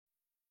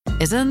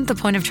Isn't the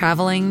point of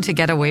traveling to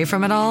get away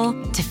from it all?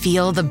 To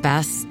feel the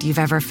best you've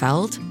ever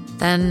felt?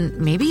 Then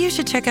maybe you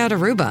should check out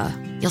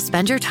Aruba. You'll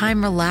spend your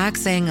time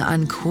relaxing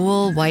on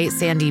cool, white,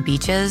 sandy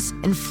beaches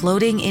and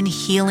floating in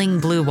healing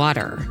blue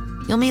water.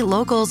 You'll meet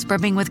locals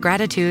brimming with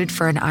gratitude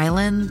for an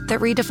island that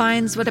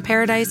redefines what a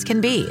paradise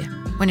can be.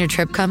 When your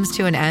trip comes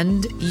to an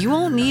end, you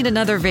won't need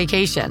another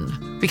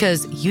vacation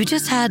because you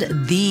just had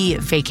the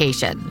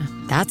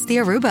vacation. That's the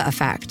Aruba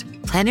effect.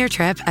 Plan your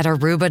trip at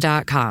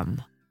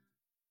Aruba.com.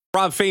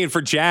 Rob Fahien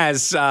for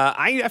Jazz.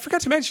 I forgot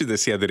to mention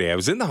this the other day. I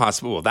was in the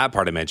hospital. Well, that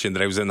part I mentioned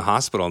that I was in the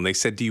hospital, and they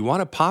said, "Do you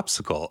want a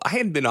popsicle?" I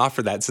hadn't been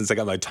offered that since I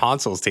got my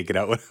tonsils taken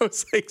out when I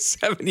was like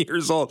 7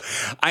 years old.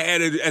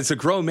 As a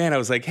grown man, I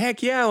was like,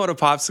 "Heck yeah, I want a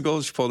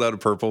popsicle." She pulled out a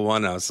purple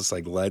one. I was just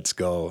like, "Let's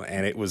go!"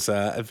 And it was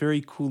a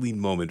very cooling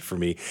moment for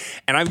me.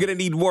 And I'm going to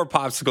need more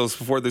popsicles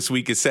before this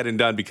week is said and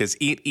done because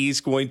it is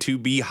going to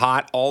be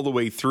hot all the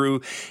way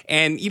through.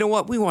 And you know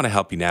what? We want to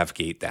help you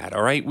navigate that.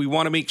 All right, we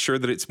want to make sure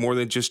that it's more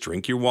than just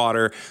drink your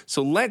water.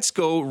 So let's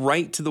go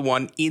right to the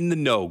one in the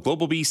know.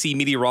 Global BC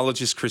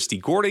meteorologist Christy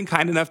Gordon,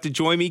 kind enough to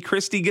join me.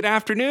 Christy, good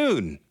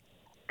afternoon.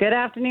 Good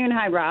afternoon.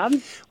 Hi, Rob.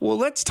 Well,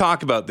 let's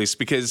talk about this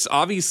because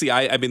obviously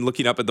I've been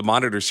looking up at the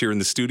monitors here in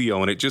the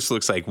studio and it just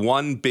looks like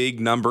one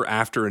big number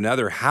after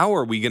another. How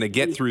are we going to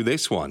get through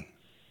this one?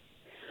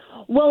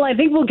 Well, I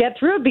think we'll get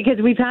through it because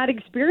we've had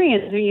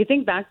experience. When you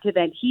think back to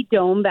that heat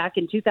dome back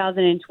in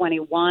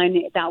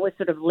 2021, that was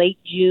sort of late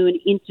June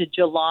into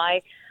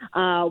July,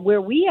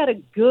 where we had a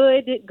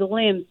good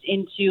glimpse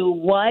into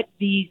what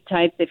these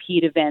types of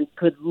heat events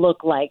could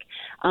look like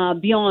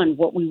beyond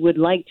what we would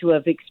like to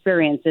have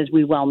experienced, as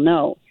we well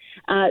know.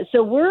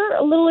 So we're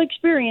a little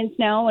experienced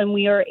now, and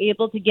we are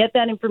able to get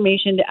that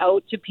information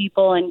out to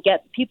people and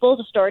get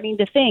people starting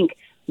to think,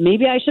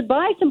 maybe I should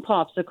buy some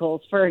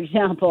popsicles, for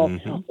example,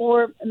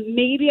 or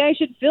maybe I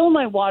should fill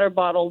my water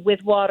bottle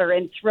with water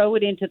and throw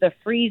it into the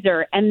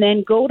freezer and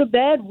then go to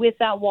bed with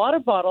that water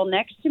bottle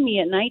next to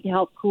me at night to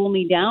help cool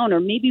me down, or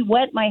maybe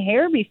wet my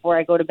hair before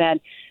I go to bed.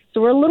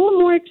 So we're a little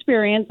more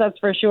experienced, that's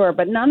for sure.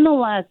 But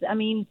nonetheless, I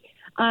mean,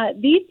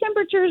 these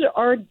temperatures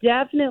are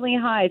definitely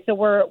high. So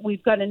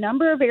we've got a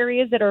number of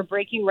areas that are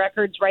breaking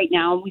records right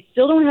now. We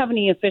still don't have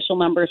any official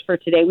numbers for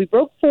today. We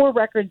broke 4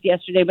 records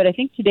yesterday, but I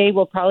think today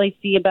we'll probably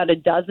see about a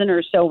dozen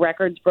or so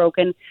records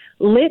broken.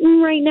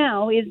 Lytton right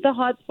now is the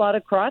hot spot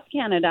across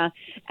Canada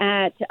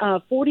at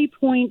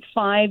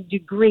 40.5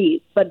 degrees,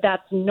 but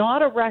that's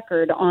not a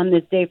record on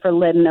this day for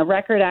Lytton. A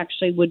record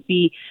actually would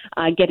be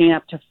getting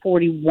up to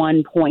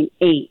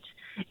 41.8.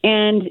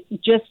 And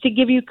just to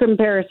give you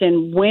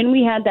comparison, when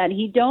we had that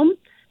heat dome,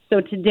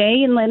 so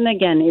today in Lytton,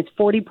 again, is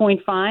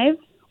 40.5.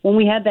 When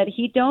we had that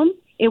heat dome,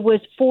 it was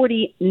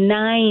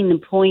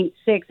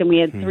 49.6, and we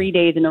had 3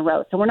 days in a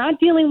row. So we're not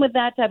dealing with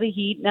that type of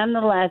heat.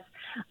 Nonetheless,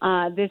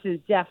 this is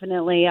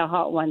definitely a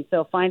hot one.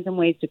 So find some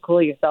ways to cool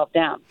yourself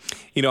down.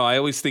 You know, I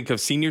always think of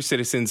senior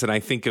citizens and I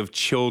think of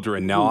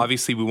children. Now,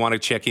 obviously, we want to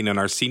check in on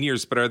our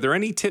seniors, but are there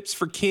any tips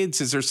for kids?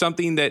 Is there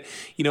something that,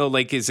 you know,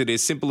 like, is it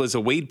as simple as a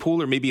wade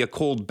pool or maybe a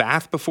cold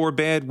bath before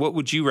bed? What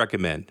would you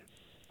recommend?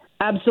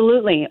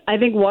 Absolutely. I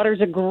think water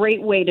is a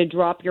great way to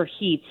drop your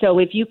heat. So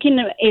if you can't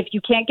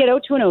get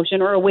out to an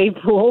ocean or a wave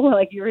pool,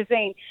 like you were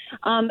saying,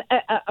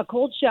 a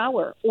cold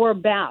shower or a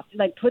bath,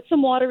 like put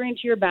some water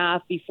into your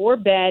bath before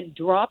bed,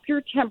 drop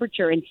your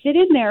temperature and sit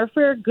in there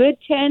for a good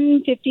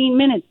 10, 15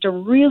 minutes to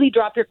really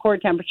drop your core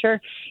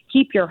temperature.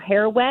 Keep your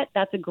hair wet.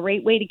 That's a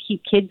great way to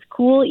keep kids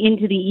cool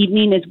into the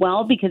evening as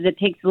well, because it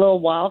takes a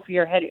little while for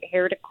your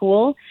hair to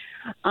cool.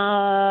 You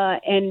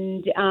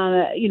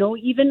know,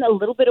 even a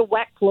little bit of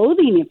wet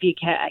clothing if you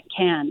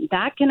can.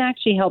 That can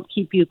actually help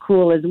keep you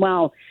cool as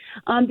well.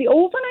 The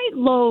overnight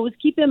lows,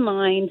 keep in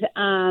mind,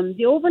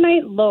 the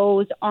overnight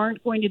lows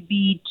aren't going to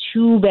be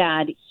too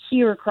bad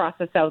here across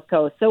the South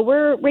Coast. So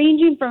we're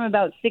ranging from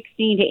about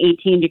 16 to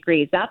 18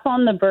 degrees. That's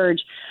on the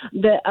verge.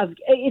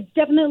 It's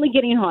definitely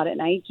getting hot at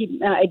night.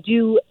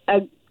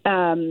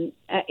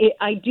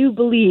 I do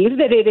believe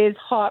that it is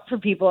hot for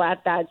people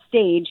at that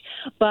stage,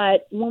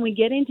 but when we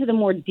get into the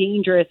more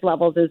dangerous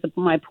levels, is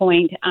my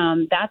point,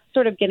 that's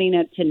sort of getting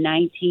up to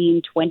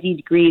 19, 20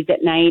 degrees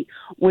at night,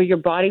 where your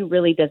body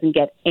really doesn't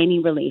get any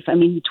relief. I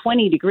mean,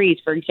 20 degrees,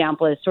 for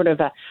example, is sort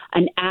of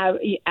an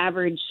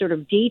average sort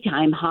of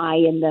daytime high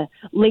in the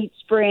late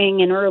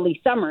spring and early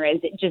summer,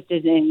 as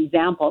an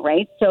example,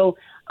 right? So,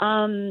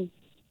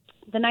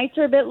 the nights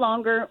are a bit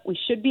longer. We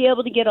should be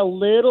able to get a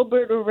little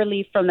bit of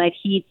relief from that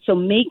heat. So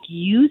make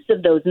use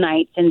of those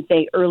nights and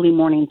say early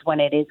mornings when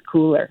it is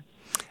cooler.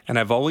 And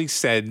I've always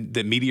said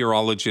that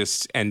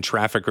meteorologists and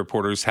traffic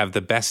reporters have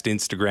the best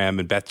Instagram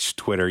and best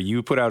Twitter.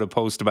 You put out a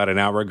post about an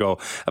hour ago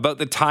about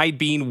the tide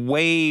being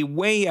way,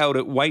 way out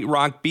at White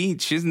Rock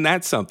Beach. Isn't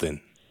that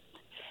something?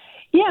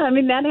 Yeah, I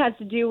mean, that has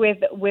to do with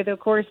of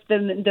course,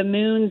 the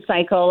moon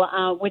cycle,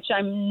 which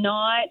I'm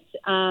not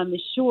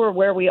sure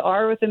where we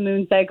are with the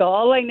moon cycle.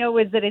 All I know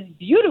is that it's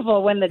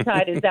beautiful when the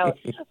tide is out,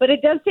 but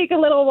it does take a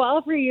little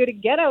while for you to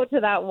get out to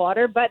that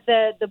water. But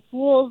the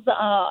pools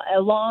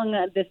along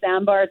the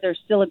sandbars are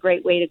still a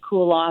great way to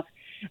cool off.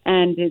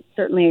 And it's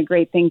certainly a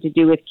great thing to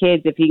do with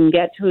kids if you can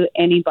get to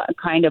any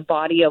kind of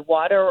body of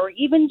water, or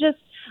even just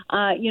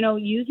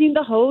using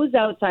the hose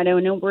outside. I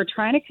know we're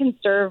trying to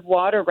conserve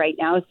water right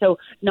now, so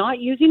not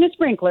using a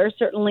sprinkler,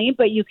 certainly,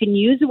 but you can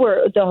use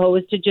the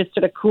hose to just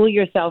sort of cool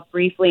yourself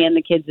briefly and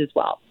the kids as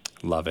well.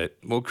 Love it.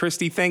 Well,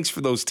 Christy, thanks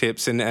for those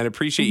tips, and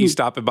appreciate you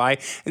stopping by,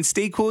 and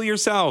stay cool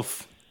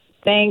yourself.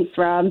 Thanks,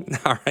 Rob.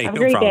 All right, Have a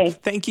great problem. day.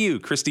 Thank you.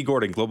 Christy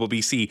Gordon, Global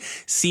BC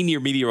senior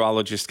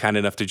meteorologist, kind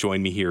enough to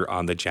join me here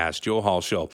on the Jazz Joe Hall Show.